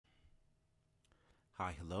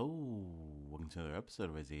Hi, hello. Welcome to another episode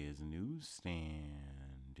of Isaiah's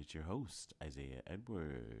Newsstand. It's your host, Isaiah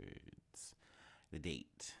Edwards. The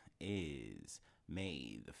date is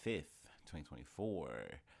May the 5th, 2024.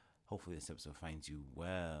 Hopefully, this episode finds you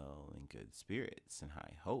well, in good spirits, and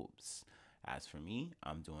high hopes. As for me,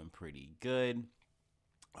 I'm doing pretty good.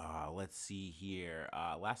 Let's see here.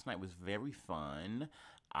 Last night was very fun.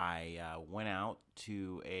 I went out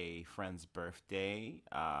to a friend's birthday.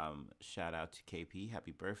 Shout out to KP.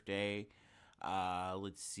 Happy birthday.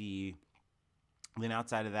 Let's see. Then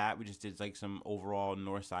outside of that, we just did like some overall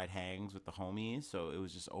north side hangs with the homies. So it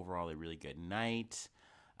was just overall a really good night.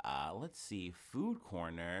 Let's see. Food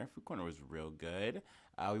Corner. Food Corner was real good.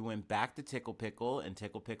 We went back to Tickle Pickle, and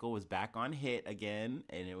Tickle Pickle was back on hit again,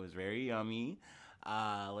 and it was very yummy.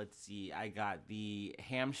 Let's see. I got the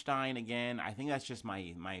Hamstein again. I think that's just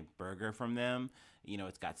my burger from them. You know,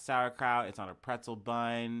 it's got sauerkraut. It's on a pretzel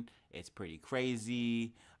bun. It's pretty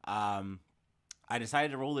crazy. I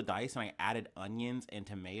decided to roll the dice and I added onions and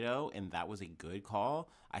tomato, and that was a good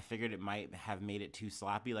call. I figured it might have made it too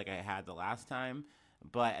sloppy like I had the last time,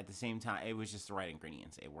 but at the same time, it was just the right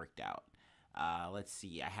ingredients. It worked out. Let's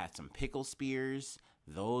see. I had some pickle spears.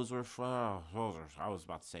 Those were fun. I was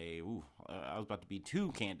about to say, I was about to be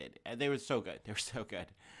too candid. They were so good. They were so good.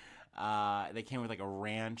 They came with like a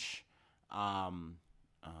ranch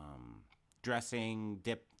dressing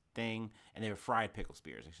dip thing, and they were fried pickle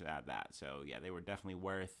spears. I should add that. So yeah, they were definitely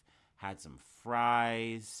worth. Had some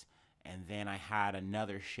fries, and then I had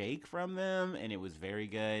another shake from them, and it was very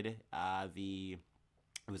good. It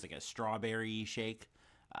was like a strawberry shake.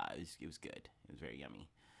 It was good. It was very yummy.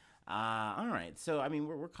 All right, so I mean,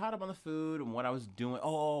 we're caught up on the food and what I was doing.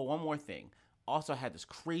 Oh, one more thing. Also, I had this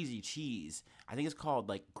crazy cheese. I think it's called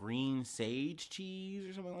like green sage cheese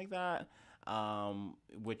or something like that.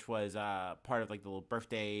 Which was part of like the little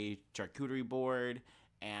birthday charcuterie board,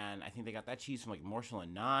 and I think they got that cheese from like Marshall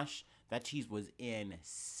and Nosh. That cheese was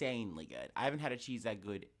insanely good. I haven't had a cheese that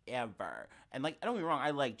good ever. And like, don't get me wrong,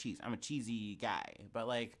 I like cheese. I'm a cheesy guy, but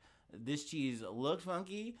like this cheese looked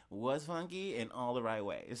funky, was funky in all the right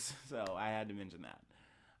ways. So I had to mention that.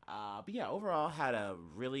 But yeah, overall had a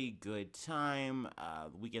really good time.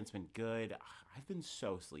 The weekend's been good. I've been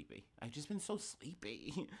so sleepy. I've just been so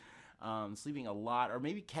sleepy. Sleeping a lot, or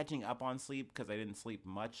maybe catching up on sleep because I didn't sleep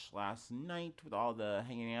much last night with all the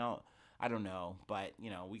hanging out. I don't know, but you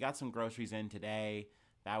know, we got some groceries in today.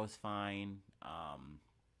 That was fine.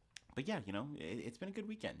 But yeah, you know, it's been a good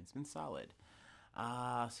weekend. It's been solid.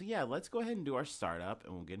 So yeah, let's go ahead and do our startup,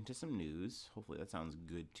 and we'll get into some news. Hopefully, that sounds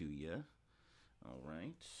good to you. All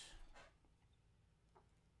right.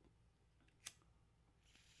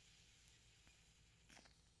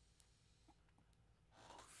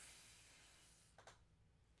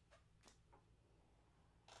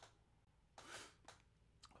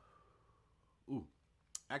 Ooh,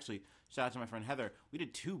 actually, shout out to my friend Heather. We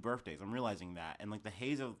did two birthdays. I'm realizing that. And like the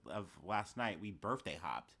haze of last night, we birthday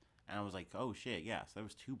hopped. And I was like, oh shit, yeah. So there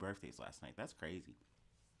was two birthdays last night. That's crazy.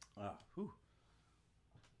 Whew.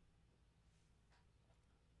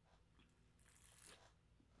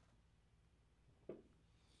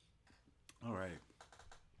 All right.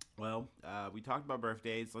 Well, we talked about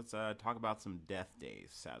birthdays. Let's talk about some death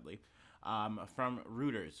days, sadly. From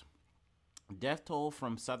Reuters. Death toll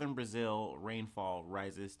from southern Brazil rainfall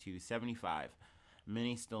rises to 75.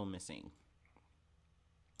 Many still missing.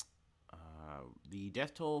 The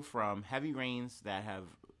death toll from heavy rains that have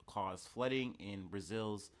caused flooding in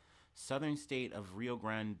Brazil's southern state of Rio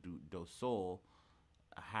Grande do Sul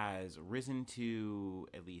has risen to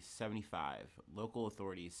at least 75, local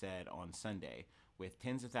authorities said on Sunday, with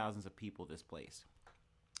tens of thousands of people displaced.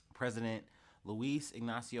 President Luis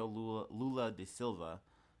Ignacio Lula de Silva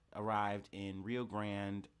arrived in Rio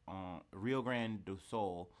Grande do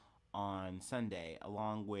Sul on Sunday,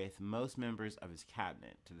 along with most members of his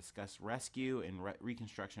cabinet, to discuss rescue and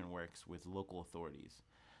reconstruction works with local authorities.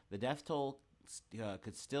 The death toll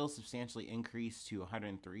could still substantially increase to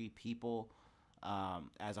 103 people,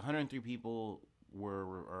 as 103 people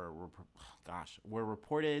were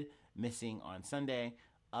reported missing on Sunday,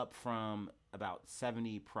 up from about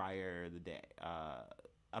 70 prior the day,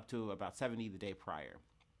 up to about 70 the day prior.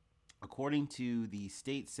 According to the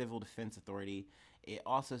state civil defense authority, it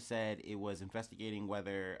also said it was investigating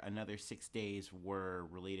whether another 6 days were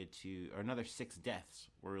related to, or another 6 deaths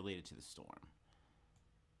were related to the storm.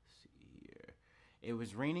 Let's see here. It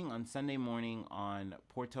was raining on Sunday morning on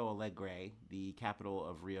Porto Alegre, the capital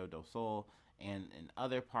of Rio do Sul, and in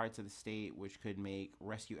other parts of the state, which could make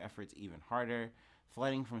rescue efforts even harder.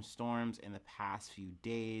 Flooding from storms in the past few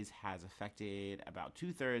days has affected about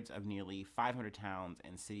 2/3 of nearly 500 towns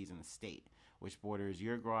and cities in the state, which borders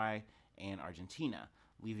Uruguay and Argentina,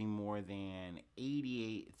 leaving more than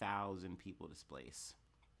 88,000 people displaced.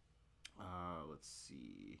 Let's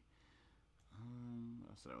see.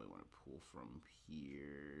 That's what I really want to pull from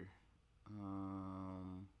here. I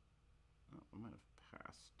might have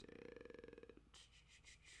passed it.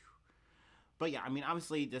 But yeah, I mean,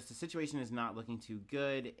 obviously, just the situation is not looking too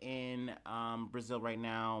good in Brazil right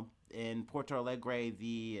now. In Porto Alegre,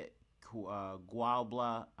 the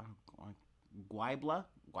Guaibla, Guaibla,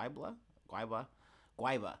 Guaibla, Guaiba,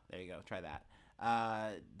 Guaiba. There you go. Try that.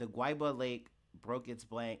 The Guaiba Lake broke its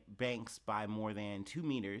banks by more than 2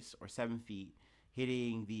 meters or 7 feet,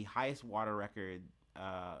 hitting the highest water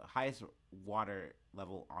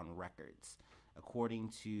level on records, according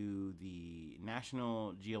to the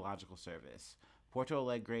National Geological Service. Porto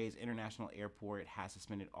Alegre's international airport has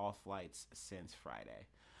suspended all flights since Friday.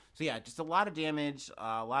 So yeah, just a lot of damage,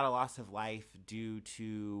 a lot of loss of life due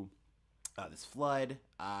to this flood.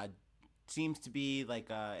 Seems to be like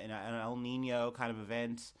an El Nino kind of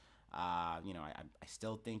event. I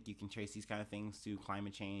still think you can trace these kind of things to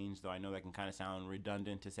climate change, though I know that can kind of sound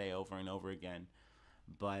redundant to say over and over again.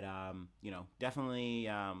 But, definitely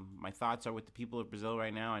my thoughts are with the people of Brazil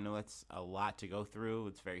right now. I know that's a lot to go through.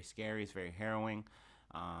 It's very scary. It's very harrowing.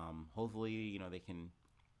 Hopefully, they can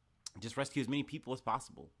just rescue as many people as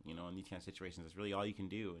possible, in these kind of situations. That's really all you can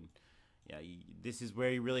do. And, yeah, this is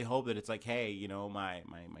where you really hope that it's like, hey, my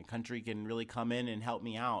country can really come in and help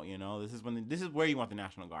me out. This is where you want the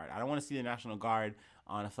National Guard. I don't want to see the National Guard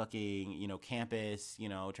on a fucking, campus,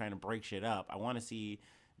 trying to break shit up. I want to see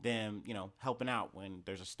them, helping out when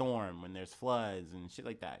there's a storm, when there's floods and shit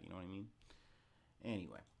like that. You know what I mean?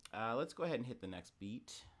 Anyway, let's go ahead and hit the next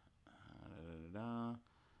beat.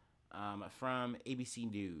 From ABC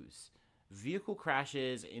News. Vehicle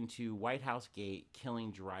crashes into White House gate,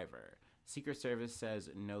 killing driver. Secret Service says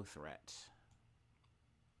no threat.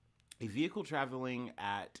 A vehicle traveling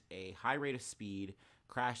at a high rate of speed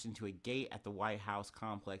crashed into a gate at the White House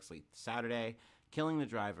complex late Saturday, killing the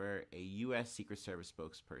driver, a U.S. Secret Service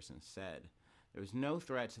spokesperson said. There was no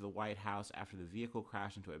threat to the White House after the vehicle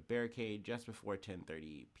crashed into a barricade just before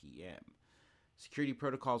 10:30 p.m. Security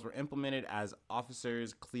protocols were implemented as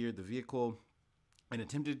officers cleared the vehicle and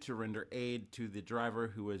attempted to render aid to the driver,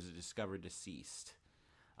 who was discovered deceased.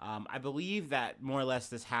 I believe that more or less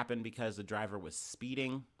this happened because the driver was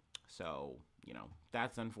speeding. So,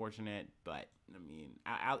 that's unfortunate. But, I mean,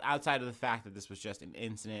 outside of the fact that this was just an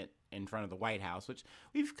incident in front of the White House, which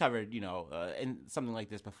we've covered, in something like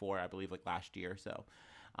this before, I believe, like last year or so.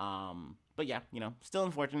 But yeah, still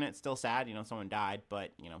unfortunate, still sad, someone died, but,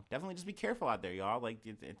 definitely just be careful out there, y'all. Like,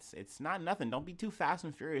 it's not nothing. Don't be too fast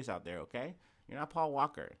and furious out there, okay? You're not Paul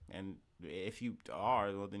Walker. And if you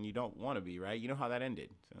are, well, then you don't want to be, right? You know how that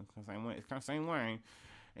ended. So it's kind of same way.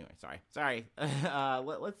 Anyway, sorry.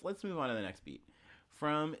 Let's move on to the next beat.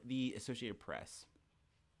 From the Associated Press.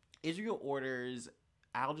 Israel orders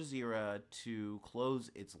Al Jazeera to close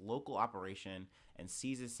its local operation and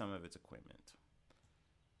seizes some of its equipment.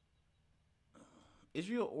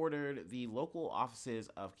 Israel ordered the local offices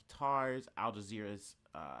of Qatar's Al Jazeera's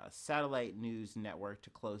satellite news network to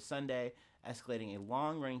close Sunday, escalating a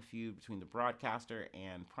long-running feud between the broadcaster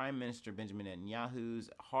and Prime Minister Benjamin Netanyahu's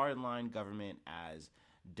hardline government as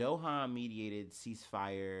Doha-mediated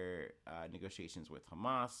ceasefire negotiations with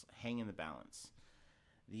Hamas hang in the balance.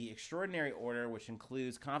 The extraordinary order, which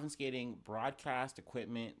includes confiscating broadcast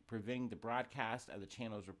equipment, preventing the broadcast of the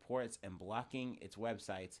channel's reports, and blocking its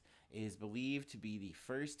websites, is believed to be the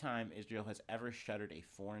first time Israel has ever shuttered a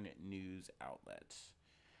foreign news outlet.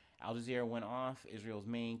 Al Jazeera went off Israel's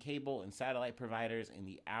main cable and satellite providers in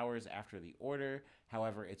the hours after the order.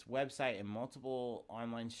 However, its website and multiple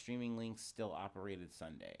online streaming links still operated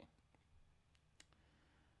Sunday.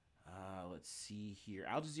 Let's see here.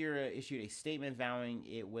 Al Jazeera issued a statement vowing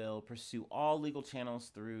it will pursue all legal channels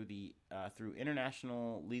through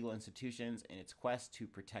international legal institutions in its quest to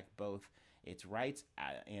protect both its rights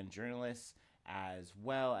and journalists, as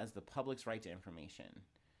well as the public's right to information.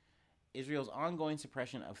 Israel's ongoing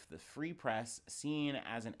suppression of the free press, seen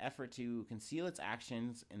as an effort to conceal its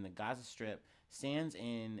actions in the Gaza Strip, stands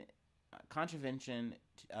in contravention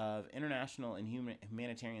of international and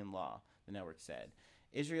humanitarian law, the network said.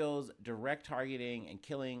 Israel's direct targeting and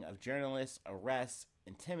killing of journalists, arrests,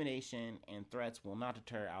 intimidation, and threats will not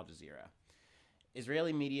deter Al Jazeera.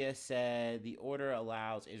 Israeli media said the order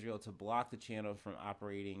allows Israel to block the channel from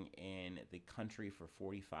operating in the country for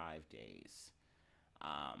 45 days.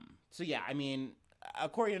 So yeah, I mean,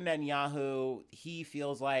 according to Netanyahu, he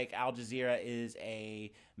feels like Al Jazeera is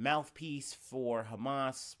a mouthpiece for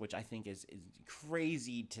Hamas, which I think is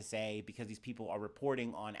crazy to say because these people are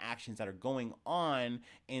reporting on actions that are going on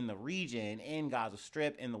in the region, in Gaza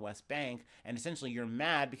Strip, in the West Bank, and essentially you're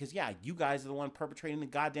mad because, yeah, you guys are the one perpetrating the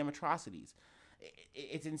goddamn atrocities.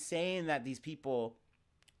 It's insane that these people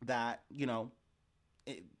that,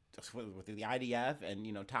 with the IDF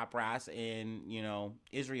and top brass in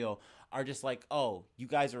Israel are just like, oh, you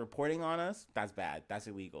guys are reporting on us, that's bad, that's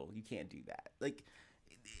illegal, you can't do that. Like,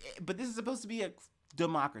 but this is supposed to be a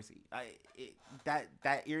democracy.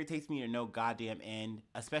 That irritates me to no goddamn end,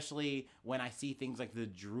 especially when I see things like the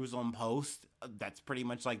Jerusalem Post, that's pretty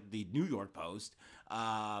much like the New York Post,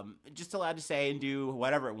 just allowed to say and do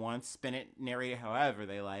whatever it wants, spin it, narrate it however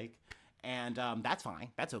they like, and that's fine,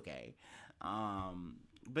 that's okay.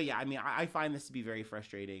 But yeah, I mean, I find this to be very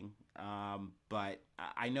frustrating. But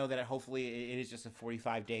I know that hopefully it is just a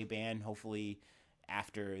 45-day ban. Hopefully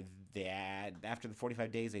after the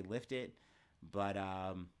 45 days they lift it. But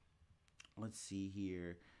let's see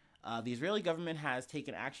here. The Israeli government has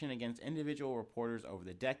taken action against individual reporters over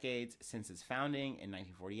the decades since its founding in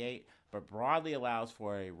 1948, but broadly allows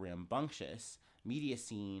for a rambunctious media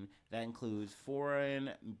scene that includes foreign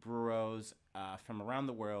bureaus from around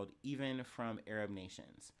the world, even from Arab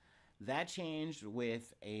nations. That changed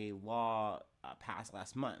with a law passed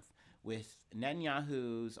last month, with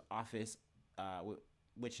Netanyahu's office,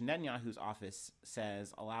 which Netanyahu's office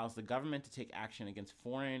says allows the government to take action against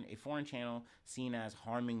a foreign channel seen as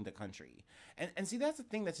harming the country. And see, that's the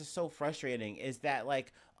thing that's just so frustrating, is that,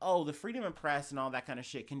 like, oh, the freedom of press and all that kind of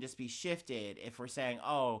shit can just be shifted if we're saying,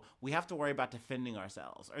 oh, we have to worry about defending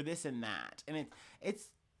ourselves or this and that. And it's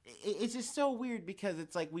just so weird because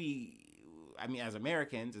it's like as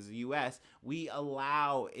Americans, as the U.S., we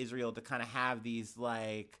allow Israel to kind of have these,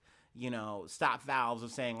 like, stop valves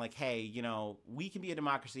of saying, like, hey, we can be a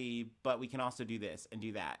democracy, but we can also do this and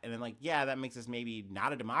do that. And then, like, yeah, that makes us maybe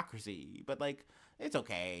not a democracy, but, like, it's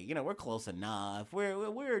okay. We're close enough.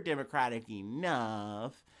 We're democratic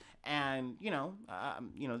enough. And,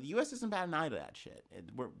 the U.S. isn't bad an eye to that shit.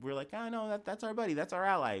 We're like, oh, no, that's our buddy. That's our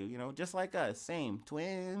ally, just like us. Same.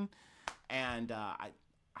 Twin. And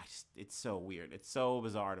it's so weird. It's so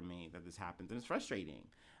bizarre to me that this happens. And it's frustrating.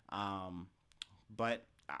 But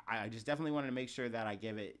I just definitely wanted to make sure that I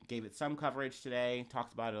gave it some coverage today.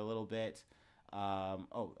 Talked about it a little bit.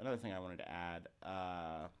 Another thing I wanted to add.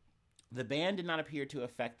 The ban did not appear to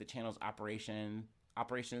affect the channel's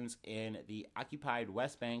operations in the occupied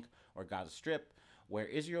West Bank or Gaza Strip, where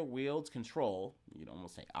Israel wields control, you'd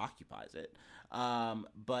almost say occupies it,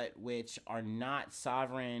 but which are not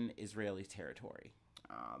sovereign Israeli territory.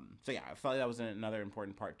 So yeah, I felt like that was another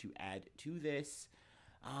important part to add to this.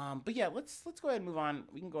 But yeah, let's go ahead and move on.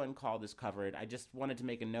 We can go ahead and call this covered. I just wanted to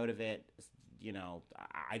make a note of it.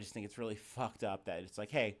 I just think it's really fucked up that it's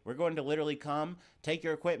like, hey, we're going to literally come, take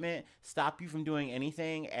your equipment, stop you from doing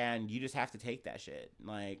anything, and you just have to take that shit.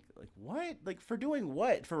 Like what? Like, for doing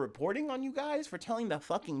what? For reporting on you guys? For telling the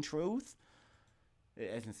fucking truth?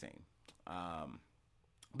 It's insane.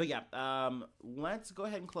 But yeah, let's go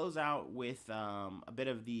ahead and close out with a bit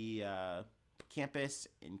of the campus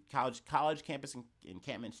and college campus and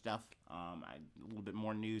encampment stuff. A little bit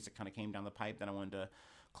more news that kind of came down the pipe that I wanted to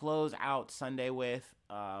close out Sunday with.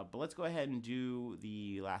 But let's go ahead and do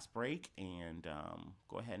the last break and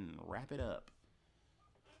go ahead and wrap it up.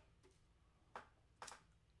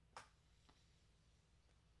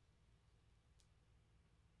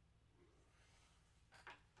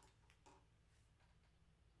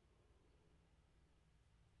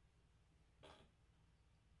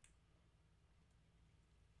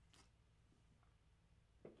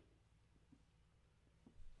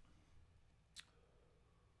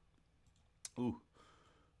 Ooh.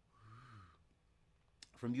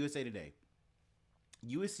 From USA Today.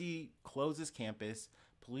 USC closes campus.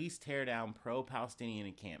 Police tear down pro-Palestinian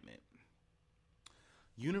encampment.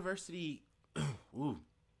 University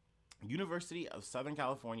of Southern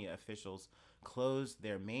California officials closed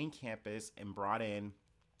their main campus and brought in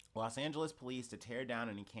Los Angeles police to tear down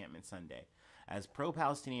an encampment Sunday, as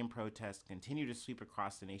pro-Palestinian protests continue to sweep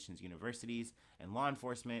across the nation's universities, and law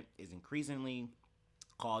enforcement is increasingly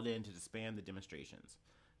called in to disband the demonstrations.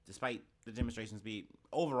 Despite the demonstrations being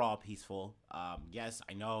overall peaceful, yes,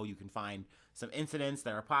 I know you can find some incidents.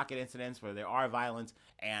 There are pocket incidents where there are violence,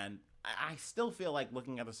 and I still feel like,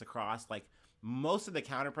 looking at this across, like, most of the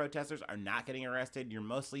counter protesters are not getting arrested. You're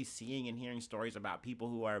mostly seeing and hearing stories about people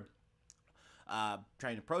who are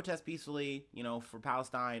trying to protest peacefully, for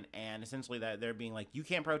Palestine, and essentially that they're being like, you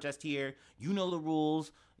can't protest here, the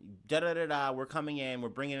rules, we're coming in, we're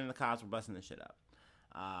bringing in the cops, we're busting this shit up.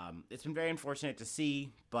 It's been very unfortunate to see,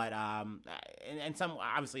 but and some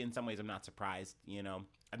obviously in some ways I'm not surprised.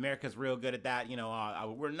 America's real good at that.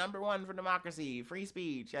 We're number one for democracy, free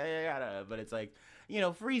speech, yada yada. But it's like,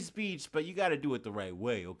 free speech, but you got to do it the right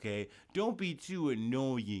way, okay? Don't be too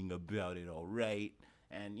annoying about it, all right?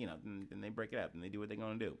 And then they break it up and they do what they're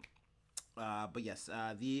gonna do. But yes,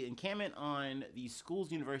 the encampment on the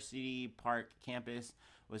school's University Park campus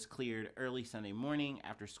was cleared early Sunday morning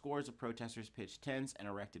after scores of protesters pitched tents and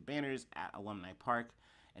erected banners at Alumni Park.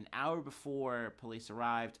 An hour before police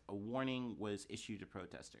arrived, a warning was issued to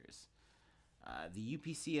protesters. The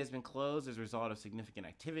UPC has been closed as a result of significant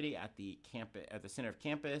activity at the center of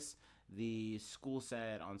campus. The school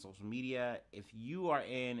said on social media, "If you are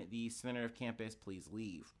in the center of campus, please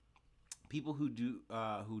leave. People who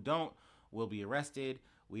don't will be arrested.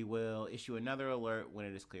 We will issue another alert when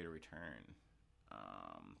it is clear to return."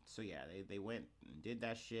 So yeah, they went and did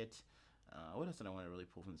that shit. What else did I want to really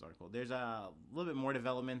pull from this article? There's a little bit more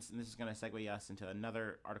developments, and this is going to segue us into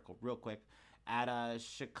another article real quick. At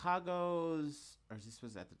Chicago's, or this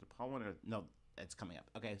was at the DePaul one, or no, it's coming up.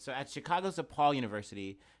 Okay, so at Chicago's DePaul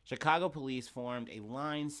University, Chicago police formed a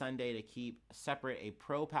line Sunday to keep separate a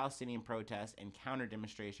pro-Palestinian protest and counter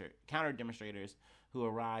demonstrators who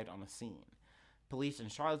arrived on the scene. Police in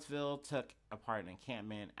Charlottesville took apart an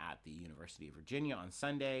encampment at the University of Virginia on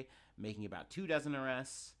Sunday, making about 24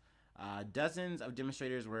 arrests. Dozens of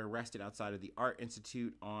demonstrators were arrested outside of the Art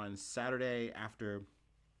Institute on Saturday after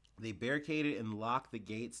they barricaded and locked the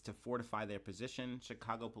gates to fortify their position,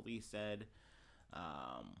 Chicago police said.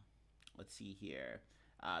 Let's see here.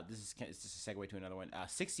 This is just a segue to another one.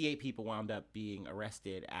 68 people wound up being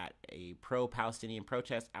arrested at a pro-Palestinian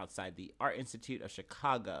protest outside the Art Institute of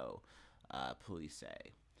Chicago, police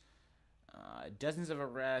say. Dozens of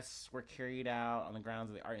arrests were carried out on the grounds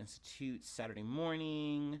of the Art Institute Saturday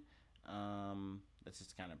morning. That's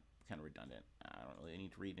just kind of redundant. I don't really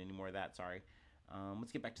need to read any more of that. Sorry.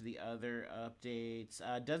 Let's get back to the other updates.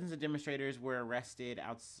 Dozens of demonstrators were arrested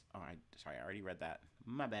sorry, I already read that.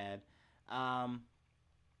 My bad. What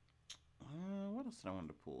else did I want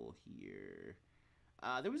to pull here?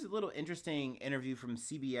 There was a little interesting interview from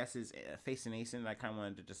CBS's Face the Nation that I kind of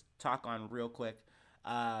wanted to just talk on real quick.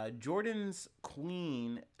 Jordan's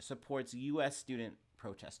Queen supports U.S. student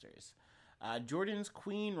protesters. Jordan's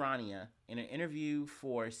Queen Rania, in an interview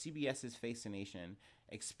for CBS's Face the Nation,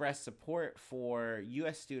 expressed support for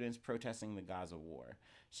U.S. students protesting the Gaza war.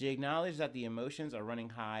 She acknowledged that the emotions are running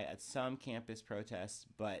high at some campus protests,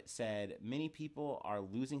 but said many people are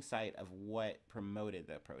losing sight of what promoted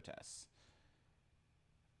the protests.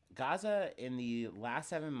 Gaza in the last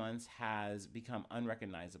 7 months has become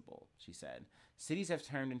unrecognizable, she said. Cities have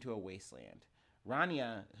turned into a wasteland.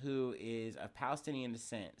 Rania, who is of Palestinian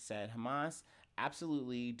descent, said Hamas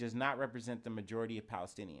absolutely does not represent the majority of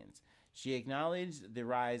Palestinians. She acknowledged the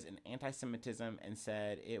rise in anti-Semitism and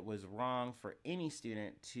said it was wrong for any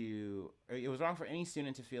student to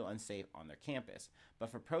feel unsafe on their campus.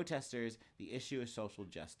 But for protesters, the issue is social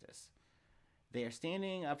justice. They are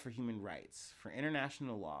standing up for human rights, for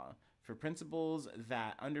international law, for principles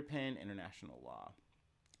that underpin international law.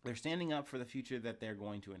 They're standing up for the future that they're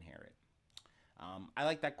going to inherit. I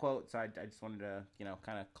like that quote, so I just wanted to,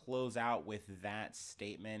 kind of close out with that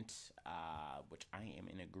statement, which I am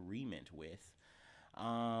in agreement with.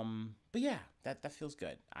 But yeah, that feels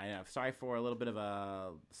good. I'm sorry for a little bit of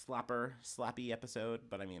a sloppy episode,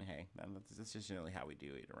 but I mean, hey, that's just generally how we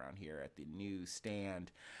do it around here at the newsstand.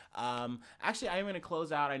 Actually, I'm going to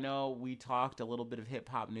close out. I know we talked a little bit of hip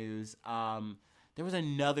hop news. There was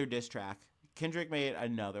another diss track. Kendrick made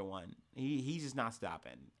another one. He's just not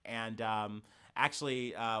stopping. And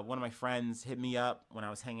actually, one of my friends hit me up when I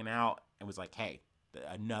was hanging out and was like, hey,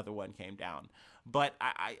 another one came down. But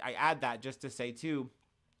I add that just to say, too,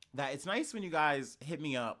 that it's nice when you guys hit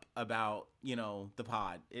me up about, the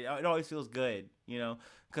pod. It always feels good,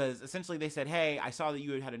 because essentially they said, hey, I saw that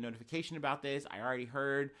you had a notification about this. I already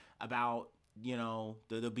heard about,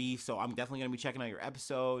 the beef, so I'm definitely going to be checking out your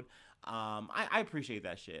episode. I appreciate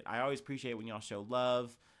that shit. I always appreciate when y'all show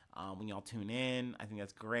love, when y'all tune in. I think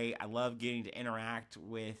that's great. I love getting to interact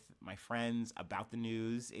with my friends about the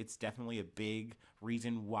news. It's definitely a big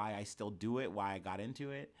reason why I still do it, why I got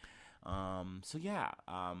into it. So yeah,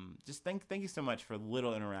 just thank you so much for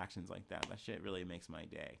little interactions like that. That shit really makes my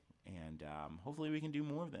day. And hopefully we can do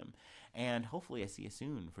more of them. And hopefully I see you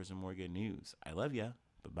soon for some more good news. I love ya.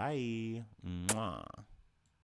 Bye-bye. Mwah.